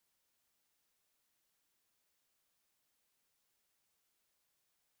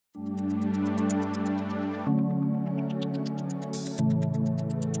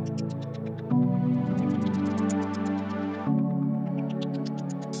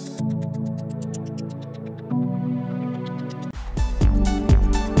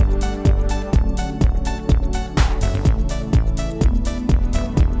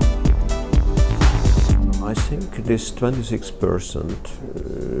I think this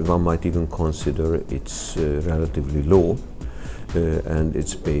 26%, one might even consider it's relatively low, and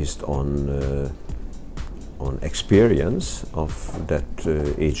it's based on experience of that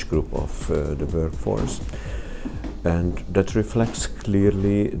age group of the workforce, and that reflects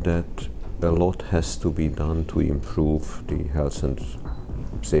clearly that a lot has to be done to improve the health and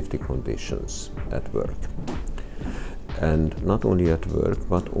safety conditions at work, and not only at work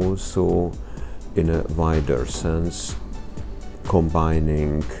but also in a wider sense,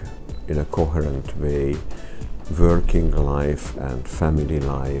 combining in a coherent way working life and family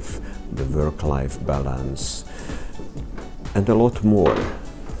life, the work-life balance, and a lot more.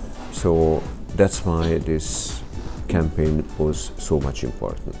 So that's why this campaign was so much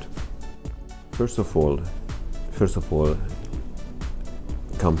important. First of all,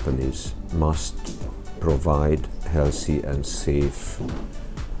 companies must provide healthy and safe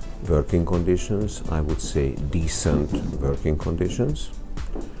working conditions, I would say decent working conditions,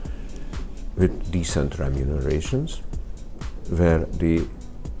 with decent remunerations, where the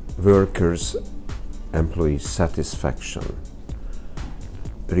workers' employee satisfaction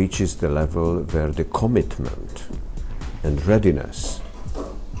reaches the level where the commitment and readiness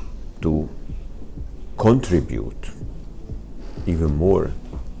to contribute even more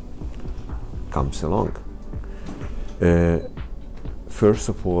comes along. First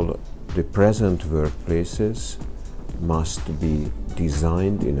of all, the present workplaces must be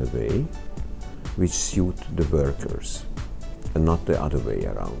designed in a way which suit the workers and not the other way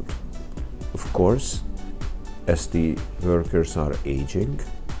around. Of course, as the workers are aging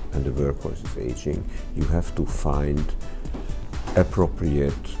and the workforce is aging, you have to find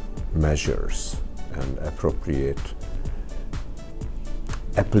appropriate measures and appropriate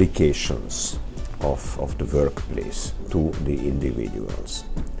applications of the workplace to the individuals.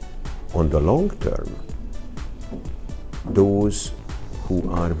 On the long term, those who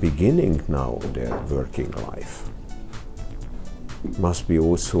are beginning now their working life must be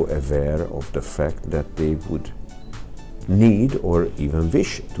also aware of the fact that they would need or even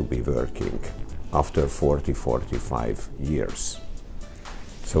wish to be working after 40-45 years.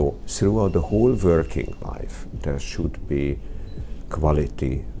 So throughout the whole working life, there should be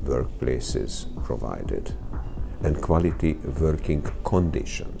quality workplaces provided and quality working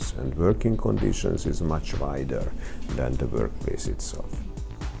conditions. And working conditions is much wider than the workplace itself.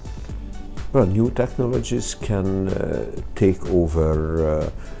 Well, new technologies can take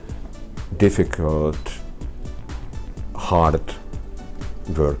over difficult, hard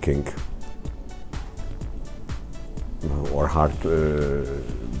working or hard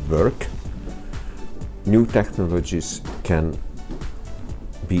work. New technologies can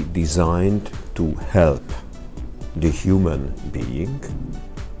be designed to help the human being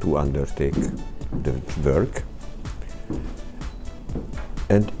to undertake the work.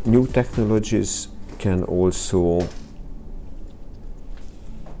 And new technologies can also,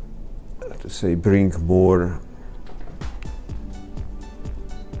 bring more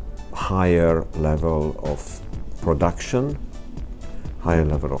higher level of production, higher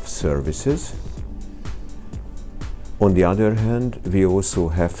level of services. On the other hand, we also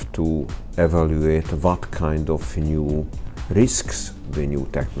have to evaluate what kind of new risks the new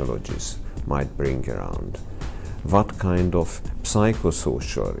technologies might bring around. What kind of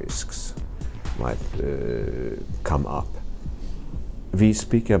psychosocial risks might come up. We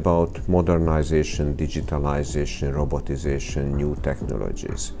speak about modernization, digitalization, robotization, new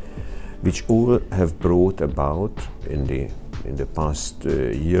technologies, which all have brought about in the past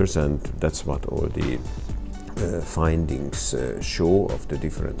years, and that's what all the findings show of the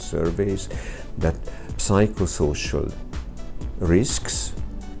different surveys, that psychosocial risks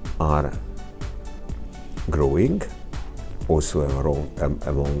are growing, also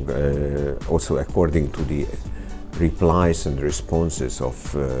also according to the replies and responses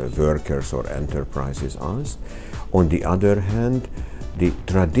of workers or enterprises asked. On the other hand, the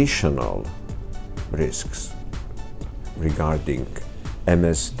traditional risks regarding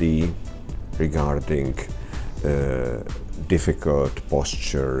MSD, regarding difficult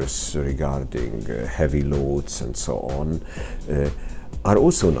postures, regarding heavy loads and so on, are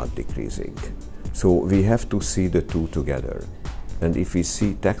also not decreasing. So we have to see the two together. And if we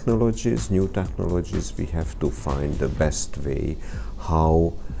see technologies, new technologies, we have to find the best way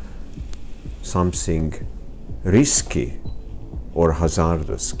how something risky or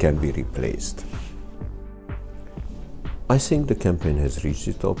hazardous can be replaced. I think the campaign has reached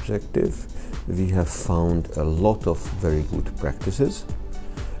its objective. We have found a lot of very good practices,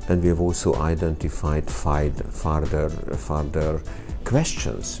 and we have also identified further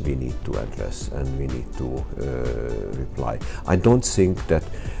questions we need to address and we need to reply. I don't think that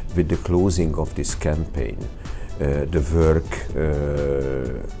with the closing of this campaign the work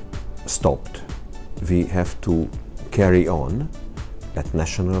stopped. We have to carry on at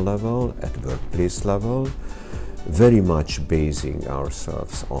national level, at workplace level, very much basing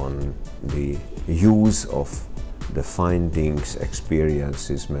ourselves on the use of the findings,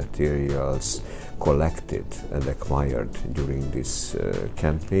 experiences, materials collected and acquired during this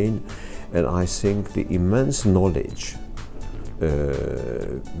campaign. And I think the immense knowledge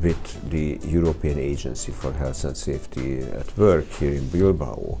with the European Agency for Health and Safety at Work here in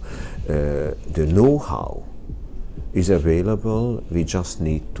Bilbao, the know-how is available. We just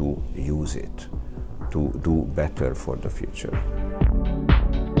need to use it to do better for the future.